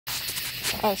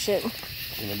Oh shit. You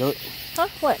gonna do it? Huh?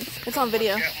 What? It's on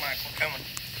video. Yeah, Michael, coming.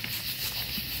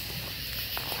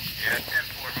 Yeah,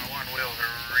 10-4. My one wheels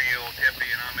are real tippy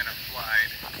and I'm in a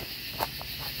slide.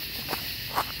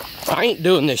 I ain't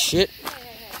doing this shit. Hey.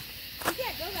 You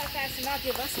can't go that fast and not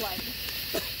give us light.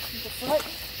 The foot?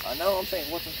 I know, I'm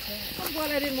saying, what's the trail? I'm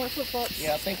glad I didn't wear flip-flops.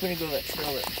 Yeah, I think we need to go to that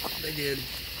trail that they did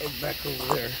back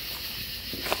over there.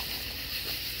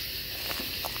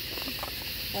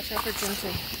 Watch out for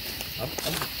Ginger. I'm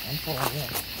falling down.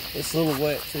 It's a little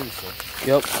wet too, so.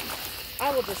 Yep.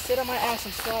 I will just sit on my ass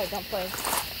and slide. Don't play.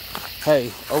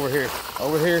 Hey, over here.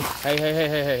 Over here.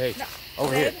 Hey. No.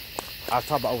 Over Red? here. I was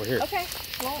talking about over here. Okay.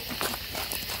 Well,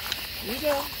 you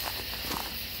go.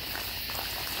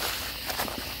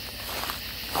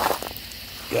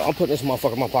 Yeah, I'm putting this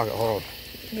motherfucker in my pocket. Hold on.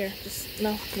 Here, just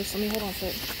let me hold on to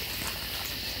it.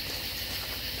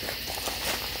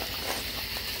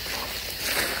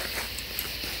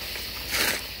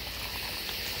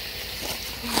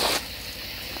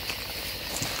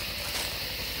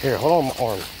 Here, hold on my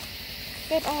arm.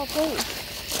 Get all please.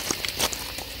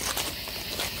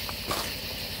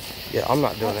 Yeah, I'm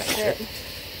not doing that shit.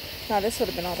 No, this would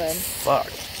have been all bad. Fuck.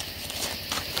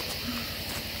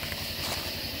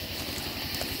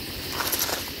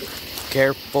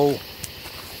 Careful.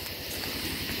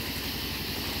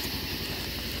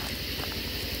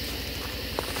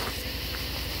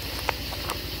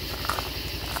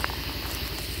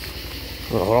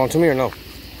 Hold on to me or no?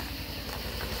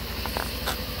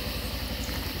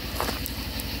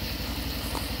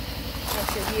 Oh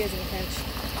shit, he is in a pinch.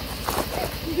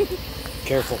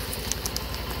 Careful.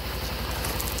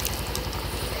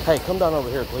 Hey, come down over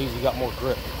here, please. You got more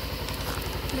grip.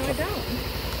 No, I don't.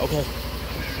 Okay.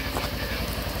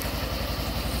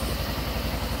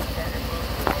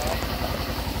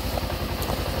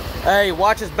 Hey,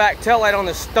 watch his back tail light on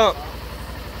this stump.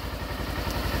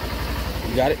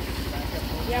 You got it?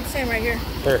 Yeah, I'm staying right here.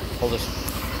 Here, hold this.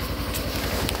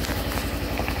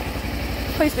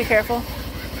 Please be careful.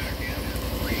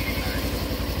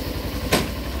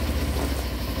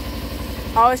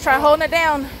 Always try holding it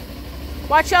down.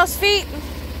 Watch y'all's feet.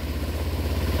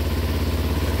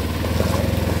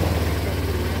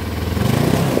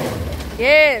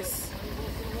 Yes.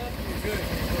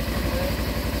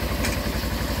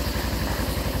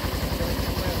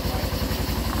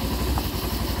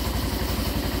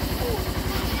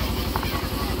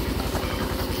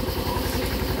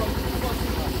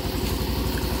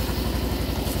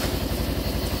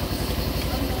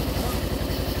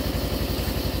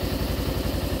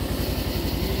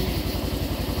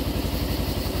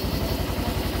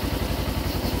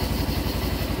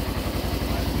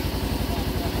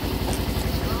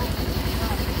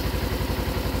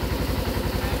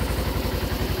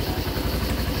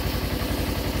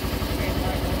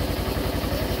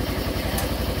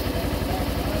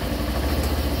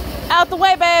 Out the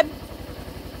way, babe.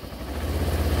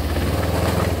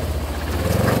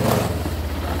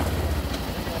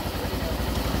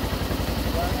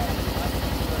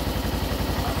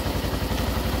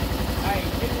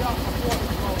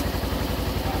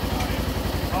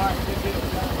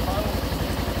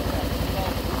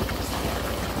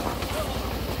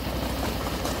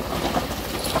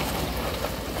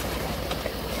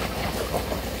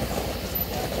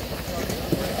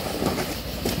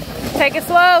 Take it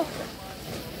slow.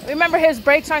 Remember, his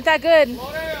brakes aren't that good.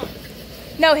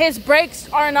 No, his brakes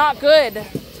are not good.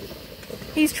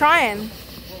 He's trying.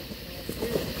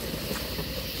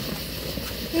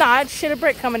 Nah, it's shit a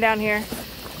brick coming down here.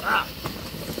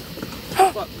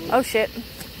 Oh shit.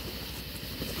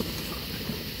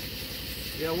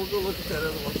 Yeah, we'll go look at that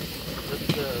other one.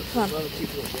 Let's other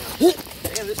people down.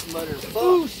 Damn, this is mudder.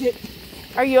 Oh shit.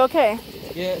 Are you okay?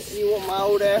 Yes. You want my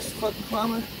old ass fucking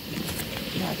climber?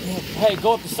 God damn. Hey,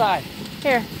 go up the side.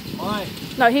 Here. Why?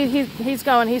 No, he's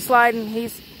going. He's sliding.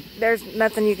 There's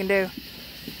nothing you can do.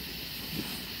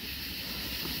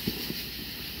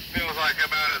 Feels like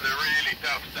I'm out of the really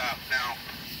tough stuff now.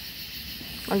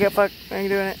 I'll get fucked. Are you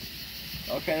doing it?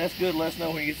 Okay, that's good. Let us know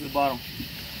when you get to the bottom.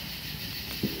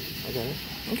 Okay.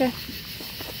 Okay.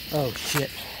 Oh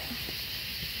shit.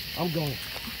 I'm going.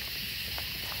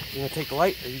 You gonna take the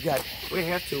light or you got it? We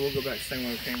have to. We'll go back the same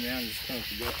way we came down. Just come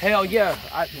to go. Hell yeah.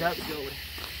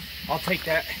 I'll take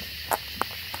that.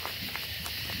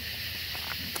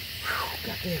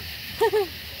 God damn.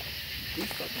 He's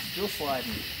fucking still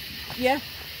sliding. Yeah.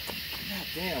 God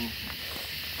damn.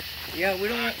 Yeah, we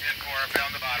don't want... 10-4, I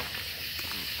found the bottom.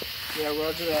 Yeah,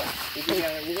 roger that. We'll go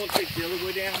down there. We're gonna take the other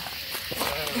way down.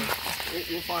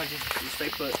 We'll find you. You stay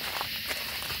put.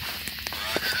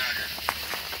 Roger.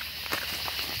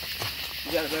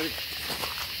 You got it, baby.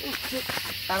 Oh, shit.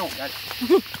 I don't got it.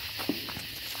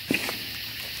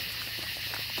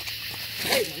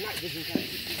 Hey, my night vision kind of.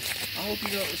 I hope you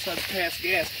don't decide to pass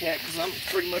gas, Cat, because I'm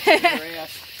pretty much in your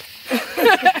ass.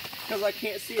 Because I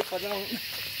can't see if I don't.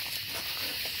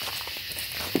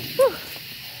 Whew.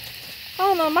 I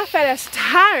don't know, my fat ass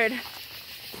tired.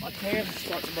 My calves are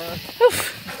starting to burn.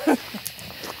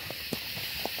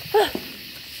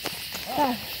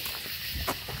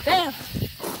 Damn.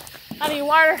 I need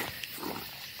water.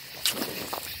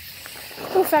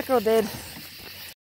 Ooh, fat girl dead.